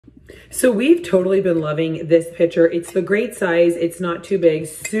So we've totally been loving this pitcher. It's the great size. It's not too big,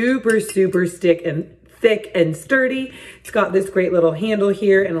 super, super thick and sturdy. It's got this great little handle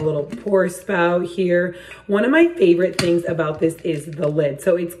here and a little pour spout here. One of my favorite things about this is the lid.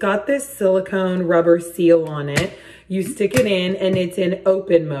 So it's got this silicone rubber seal on it. You stick it in and it's in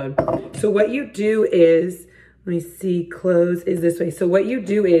open mode. So what you do is, let me see, close is this way. So what you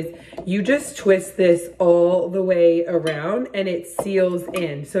do is you just twist this all the way around and it seals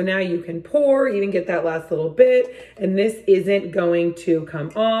in. So now you can pour, even get that last little bit, and this isn't going to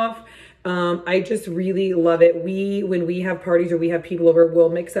come off. I just really love it. When we have parties or we have people over, we'll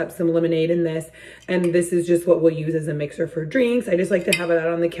mix up some lemonade in this, and this is just what we'll use as a mixer for drinks. I just like to have it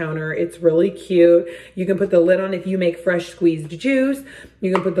out on the counter. It's really cute. You can put the lid on if you make fresh squeezed juice.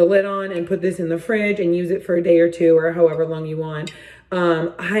 You can put the lid on and put this in the fridge and use it for a day or two or however long you want.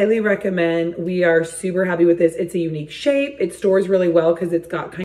 Highly recommend. We are super happy with this. It's a unique shape. It stores really well because it's got kind